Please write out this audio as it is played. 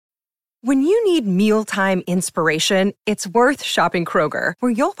When you need mealtime inspiration, it's worth shopping Kroger,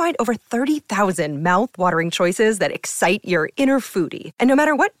 where you'll find over 30,000 mouth-watering choices that excite your inner foodie. And no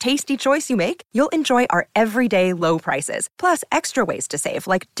matter what tasty choice you make, you'll enjoy our everyday low prices, plus extra ways to save,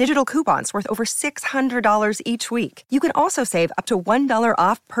 like digital coupons worth over $600 each week. You can also save up to $1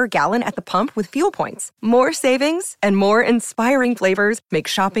 off per gallon at the pump with fuel points. More savings and more inspiring flavors make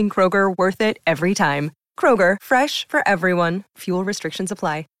shopping Kroger worth it every time. Kroger, fresh for everyone. Fuel restrictions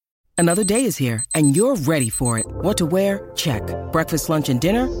apply. Another day is here, and you're ready for it. What to wear? Check. Breakfast, lunch, and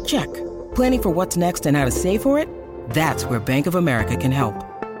dinner? Check. Planning for what's next and how to save for it? That's where Bank of America can help.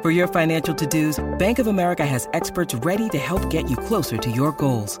 For your financial to-dos, Bank of America has experts ready to help get you closer to your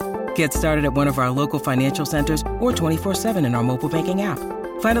goals. Get started at one of our local financial centers or 24/7 in our mobile banking app.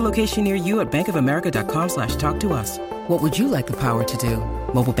 Find a location near you at bankofamerica.com/talktous. What would you like the power to do?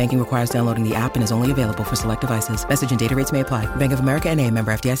 Mobile banking requires downloading the app and is only available for select devices. Message and data rates may apply. Bank of America N.A.,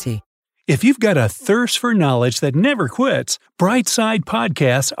 member FDIC. If you've got a thirst for knowledge that never quits, Brightside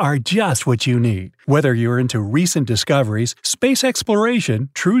Podcasts are just what you need. Whether you're into recent discoveries, space exploration,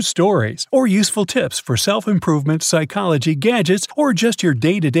 true stories, or useful tips for self-improvement, psychology, gadgets, or just your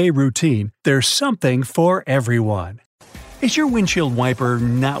day-to-day routine, there's something for everyone. Is your windshield wiper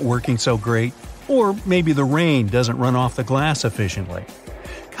not working so great? Or maybe the rain doesn't run off the glass efficiently?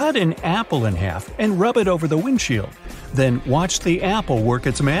 Cut an apple in half and rub it over the windshield. Then watch the apple work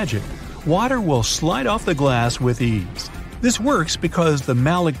its magic. Water will slide off the glass with ease. This works because the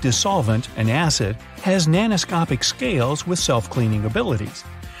malic dissolvent, an acid, has nanoscopic scales with self-cleaning abilities.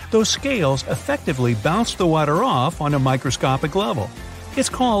 Those scales effectively bounce the water off on a microscopic level. It's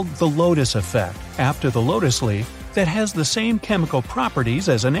called the lotus effect, after the lotus leaf that has the same chemical properties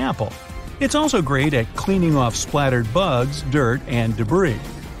as an apple. It's also great at cleaning off splattered bugs, dirt, and debris.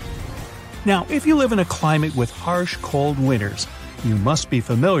 Now, if you live in a climate with harsh, cold winters, you must be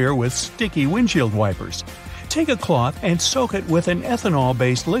familiar with sticky windshield wipers. Take a cloth and soak it with an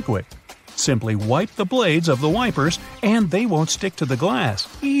ethanol-based liquid. Simply wipe the blades of the wipers and they won't stick to the glass,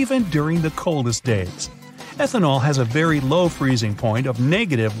 even during the coldest days. Ethanol has a very low freezing point of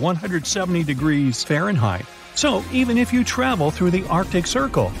negative 170 degrees Fahrenheit, so even if you travel through the Arctic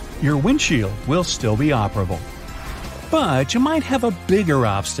Circle, your windshield will still be operable. But you might have a bigger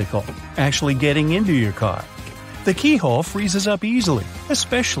obstacle, actually getting into your car. The keyhole freezes up easily,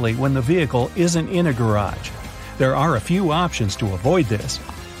 especially when the vehicle isn't in a garage. There are a few options to avoid this.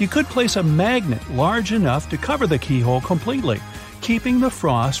 You could place a magnet large enough to cover the keyhole completely, keeping the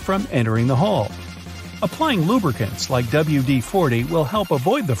frost from entering the hole. Applying lubricants like WD-40 will help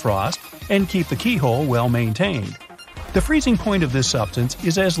avoid the frost and keep the keyhole well maintained. The freezing point of this substance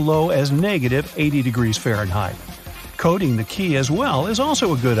is as low as negative 80 degrees Fahrenheit. Coating the key as well is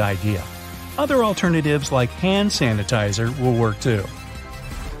also a good idea. Other alternatives like hand sanitizer will work too.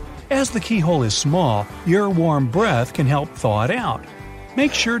 As the keyhole is small, your warm breath can help thaw it out.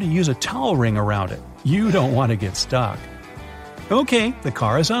 Make sure to use a towel ring around it. You don't want to get stuck. Okay, the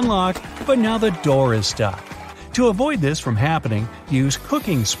car is unlocked, but now the door is stuck. To avoid this from happening, use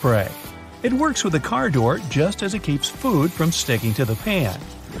cooking spray. It works with the car door just as it keeps food from sticking to the pan.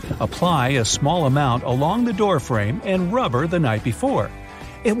 Apply a small amount along the door frame and rubber the night before.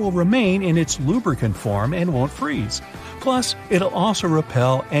 It will remain in its lubricant form and won't freeze. Plus, it'll also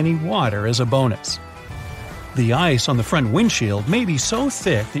repel any water as a bonus. The ice on the front windshield may be so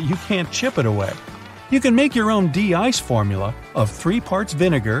thick that you can't chip it away. You can make your own de-ice formula of 3 parts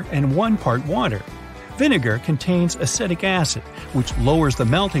vinegar and 1 part water. Vinegar contains acetic acid, which lowers the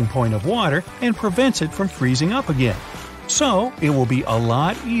melting point of water and prevents it from freezing up again. So, it will be a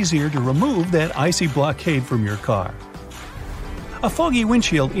lot easier to remove that icy blockade from your car. A foggy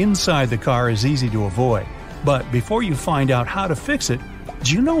windshield inside the car is easy to avoid, but before you find out how to fix it,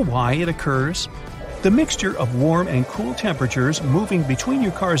 do you know why it occurs? The mixture of warm and cool temperatures moving between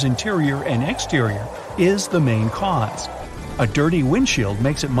your car's interior and exterior is the main cause. A dirty windshield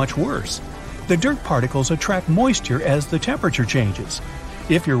makes it much worse. The dirt particles attract moisture as the temperature changes.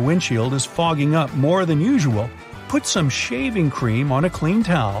 If your windshield is fogging up more than usual, put some shaving cream on a clean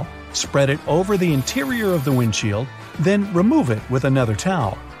towel, spread it over the interior of the windshield, then remove it with another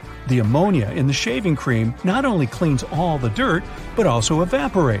towel. The ammonia in the shaving cream not only cleans all the dirt, but also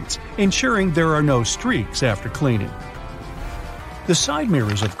evaporates, ensuring there are no streaks after cleaning. The side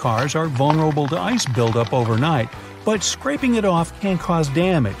mirrors of cars are vulnerable to ice buildup overnight, but scraping it off can cause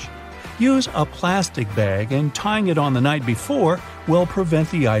damage. Use a plastic bag and tying it on the night before will prevent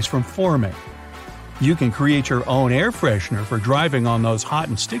the ice from forming. You can create your own air freshener for driving on those hot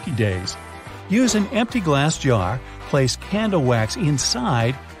and sticky days. Use an empty glass jar, place candle wax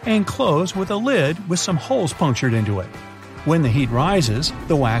inside, and close with a lid with some holes punctured into it. When the heat rises,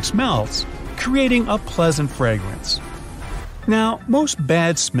 the wax melts, creating a pleasant fragrance. Now, most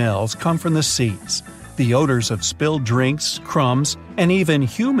bad smells come from the seats. The odors of spilled drinks, crumbs, and even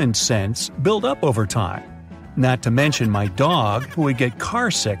human scents build up over time. Not to mention my dog, who would get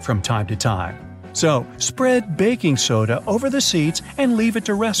car sick from time to time. So, spread baking soda over the seats and leave it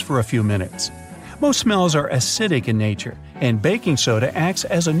to rest for a few minutes. Most smells are acidic in nature, and baking soda acts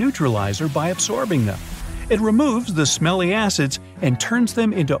as a neutralizer by absorbing them. It removes the smelly acids and turns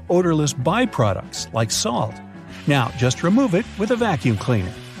them into odorless byproducts like salt. Now, just remove it with a vacuum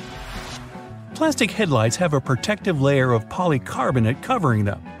cleaner. Plastic headlights have a protective layer of polycarbonate covering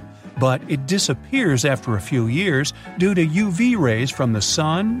them, but it disappears after a few years due to UV rays from the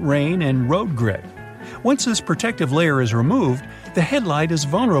sun, rain, and road grit. Once this protective layer is removed, the headlight is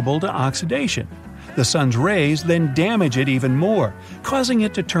vulnerable to oxidation. The sun's rays then damage it even more, causing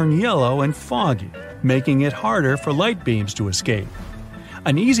it to turn yellow and foggy, making it harder for light beams to escape.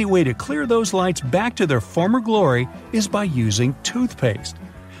 An easy way to clear those lights back to their former glory is by using toothpaste.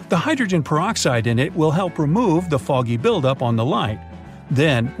 The hydrogen peroxide in it will help remove the foggy buildup on the light.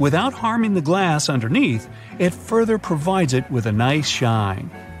 Then, without harming the glass underneath, it further provides it with a nice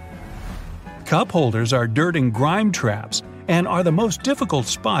shine. Cup holders are dirt and grime traps and are the most difficult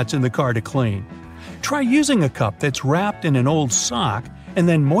spots in the car to clean. Try using a cup that's wrapped in an old sock and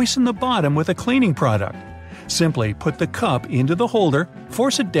then moisten the bottom with a cleaning product. Simply put the cup into the holder,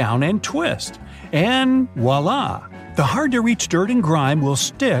 force it down and twist. And voila! The hard-to-reach dirt and grime will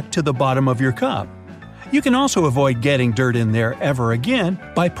stick to the bottom of your cup. You can also avoid getting dirt in there ever again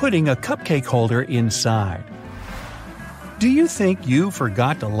by putting a cupcake holder inside. Do you think you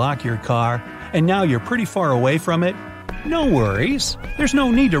forgot to lock your car and now you're pretty far away from it? No worries. There's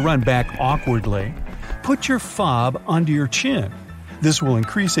no need to run back awkwardly. Put your fob under your chin. This will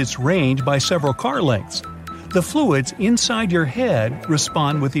increase its range by several car lengths. The fluids inside your head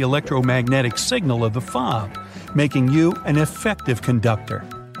respond with the electromagnetic signal of the fob, making you an effective conductor.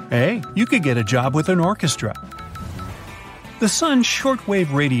 Hey, you could get a job with an orchestra. The sun's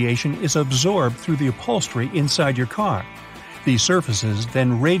shortwave radiation is absorbed through the upholstery inside your car. These surfaces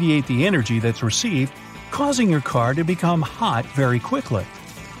then radiate the energy that's received, causing your car to become hot very quickly.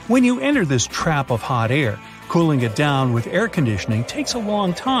 When you enter this trap of hot air, cooling it down with air conditioning takes a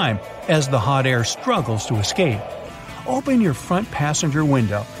long time as the hot air struggles to escape. Open your front passenger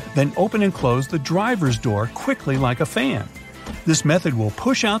window, then open and close the driver's door quickly like a fan. This method will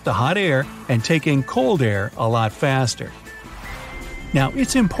push out the hot air and take in cold air a lot faster. Now,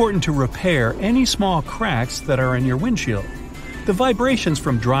 it's important to repair any small cracks that are in your windshield. The vibrations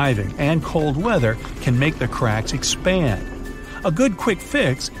from driving and cold weather can make the cracks expand. A good quick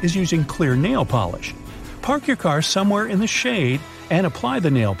fix is using clear nail polish. Park your car somewhere in the shade and apply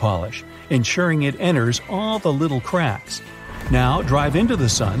the nail polish, ensuring it enters all the little cracks. Now drive into the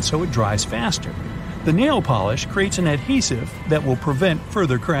sun so it dries faster. The nail polish creates an adhesive that will prevent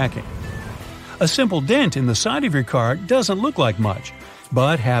further cracking. A simple dent in the side of your car doesn't look like much,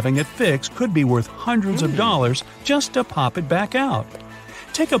 but having it fixed could be worth hundreds of dollars just to pop it back out.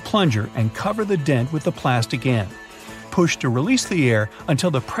 Take a plunger and cover the dent with the plastic end. Push to release the air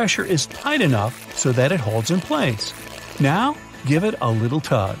until the pressure is tight enough so that it holds in place. Now, give it a little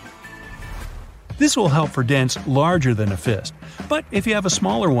tug. This will help for dents larger than a fist, but if you have a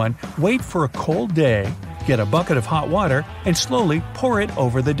smaller one, wait for a cold day, get a bucket of hot water, and slowly pour it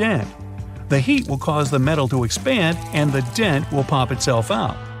over the dent. The heat will cause the metal to expand and the dent will pop itself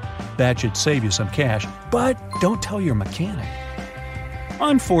out. That should save you some cash, but don't tell your mechanic.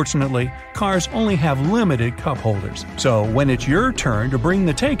 Unfortunately, cars only have limited cup holders, so when it's your turn to bring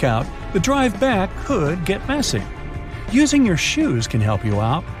the takeout, the drive back could get messy. Using your shoes can help you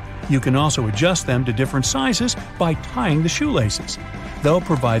out. You can also adjust them to different sizes by tying the shoelaces. They'll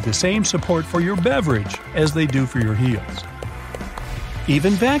provide the same support for your beverage as they do for your heels.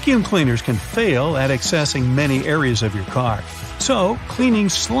 Even vacuum cleaners can fail at accessing many areas of your car, so cleaning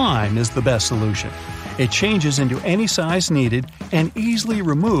slime is the best solution. It changes into any size needed and easily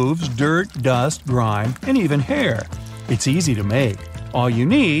removes dirt, dust, grime, and even hair. It's easy to make. All you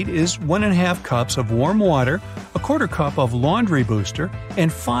need is 1.5 cups of warm water, 1/4 cup of laundry booster,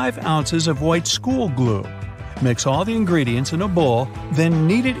 and 5 ounces of white school glue. Mix all the ingredients in a bowl, then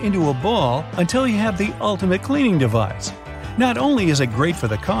knead it into a ball until you have the ultimate cleaning device. Not only is it great for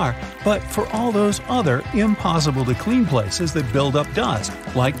the car, but for all those other impossible-to-clean places that build up dust,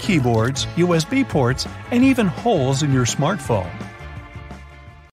 like keyboards, USB ports, and even holes in your smartphone.